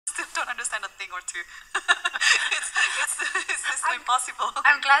understand a thing or two. it's impossible.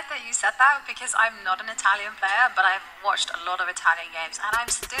 I'm glad that you said that because I'm not an Italian player, but I've watched a lot of Italian games and I'm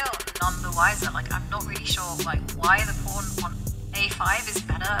still none the wiser. Like, I'm not really sure like why the pawn on a5 is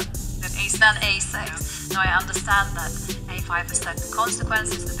better than a6. Yeah. Now I understand that a5 has certain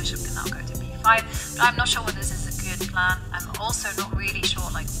consequences. The bishop can now go to b5, but I'm not sure whether this is a good plan. I'm also not really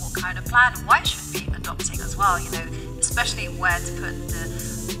sure like what kind of plan white should be adopting as well. You know, especially where to put the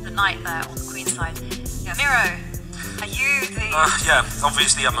knight there on the queen side. Yeah, Miro, are you the... yeah,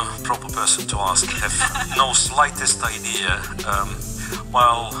 obviously I'm a proper person to ask. I have no slightest idea.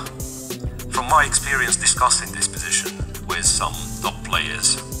 Well, from my experience discussing this position with some top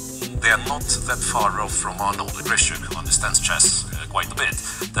players, they are not that far off from Arnold Grishuk, who understands chess quite a bit,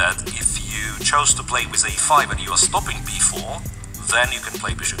 that if you chose to play with a5 and you are stopping b4, then you can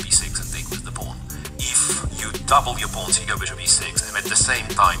play bishop e6 and take with the pawn. If you double your pawns, you go bishop e6, and at the same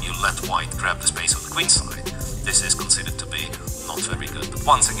time you let white grab the space on the queen side, this is considered to be not very good. But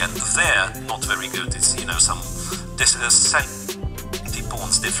once again, there, not very good. It's, you know, some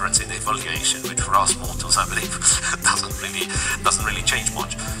pawns difference in evaluation, which for us mortals, I believe, doesn't really change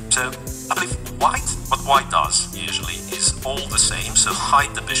much. So I believe white, what white does usually is all the same. So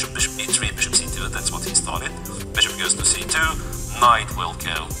hide the bishop, bishop e3, bishop c2. That's what he started. Bishop goes to c2. Knight will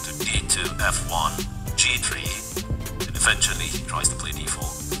go to d2, f1, g3, and eventually he tries to play d4.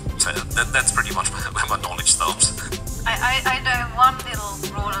 So that's pretty much where my knowledge stops. I know one little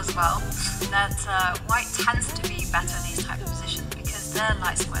rule as well, that white tends to be better in these type of positions because their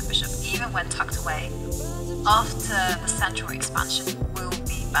light square bishop, even when tucked away, after the central expansion, will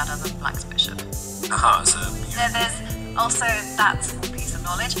be better than black's bishop. So there's also that small piece of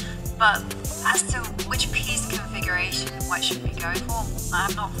knowledge, but as to which piece configuration white should be going for,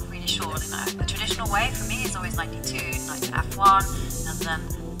 I'm not really sure. You know, the traditional way for me is always knight d2, knight to f1, and then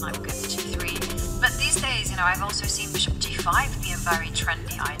knight will go to g3. But these days, you know, I've also seen bishop g5 be a very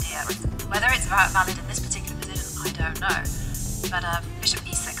trendy idea. Whether it's valid in this particular position, I don't know. But bishop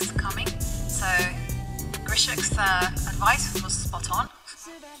e6 is coming, so Grishuk's advice was spot on.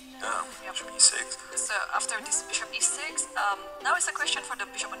 Bishop e6. So after this bishop e6, now it's a question for the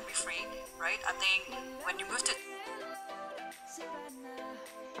bishop on b3, right? I think when you moved it...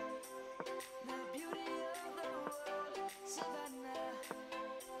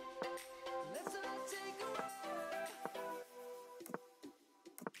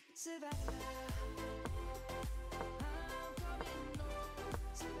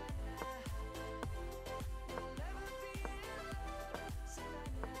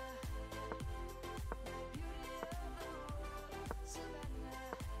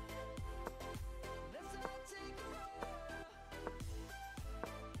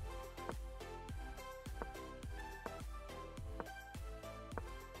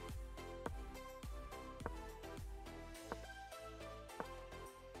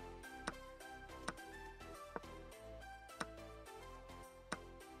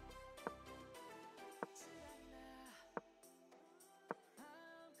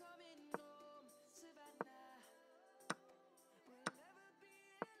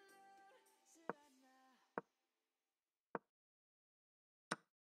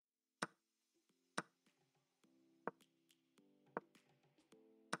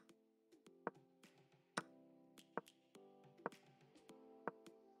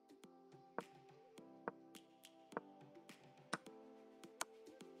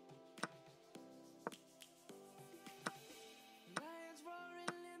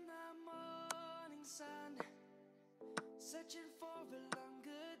 Searching for a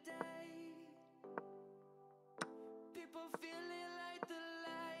longer day. People feeling like the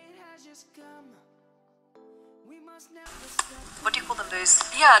light has just come. We must never stop. What do you call them? Those?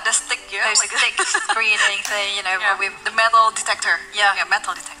 Yeah, the stick, yeah. Those like stick screening thing, you know, yeah, with the metal detector. Yeah. Yeah,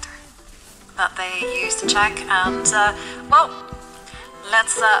 metal detector. that they use to check. And well,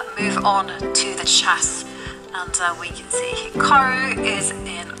 let's move on to the chess. And we can see Hikaru is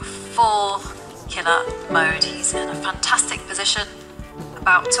in full killer mode. He's in a fantastic position,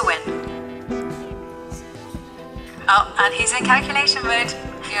 about to win. Oh, and he's in calculation mode.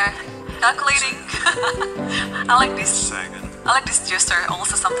 Yeah, calculating. I like this. I like this gesture.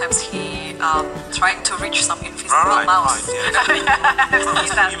 Also, sometimes he trying to reach some invisible mouse. Yeah,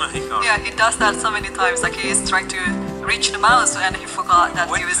 he does that so many times. Like he is trying to reach the mouse, and he forgot that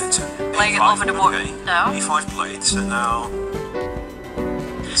he was playing it over the board. Okay. No. E5 played, so now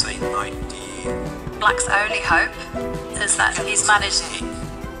it's 890. Black's only hope is that he's managed.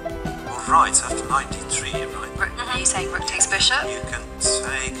 Right, so after 93, right? Are you saying rook takes bishop? You can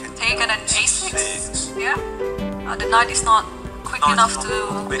take Take an a6. Yeah. The knight is not quick enough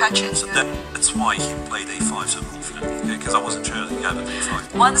to catch it. So that's why he played a5 so confidently, because I wasn't sure that he had an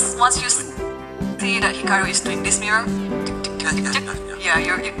a5. Once you see that Hikaru is doing this mirror, yeah,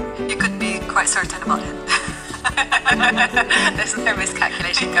 you could be quite certain about it. There's no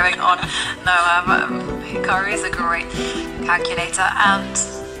miscalculation going on. No, Hikaru is a great calculator, and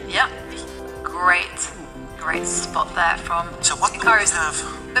yeah, great spot there from So what do we Hikaru's. have?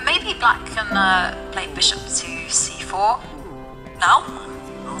 But maybe Black can play bishop to c4. Now?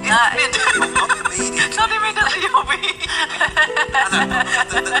 Not immediately. Not immediately, Obi.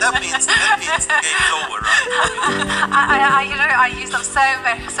 That means the game's over, right? I used up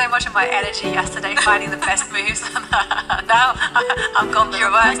so much of my energy yesterday finding the best moves. Now I've gone the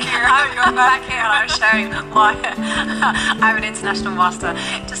reverse. I'm going back here and I'm showing why I'm an international master.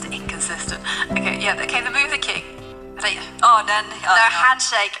 Just inconsistent. Okay, the move the king. Oh, then No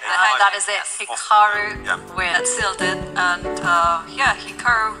handshake, and that is it. Hikaru wins. That's sealed it, and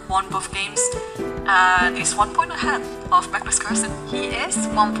Hikaru won both games and is 1 point ahead of Magnus Carlsen. He is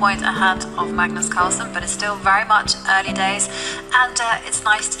 1 point ahead of Magnus Carlsen, but it's still very much early days, and it's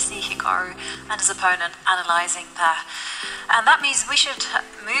nice to see Hikaru and his opponent analysing there. And that means we should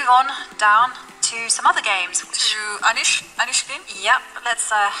move on down to some other games. To Anish game? Yep,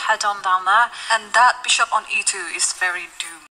 let's head on down there. And that bishop on e2 is very doomed.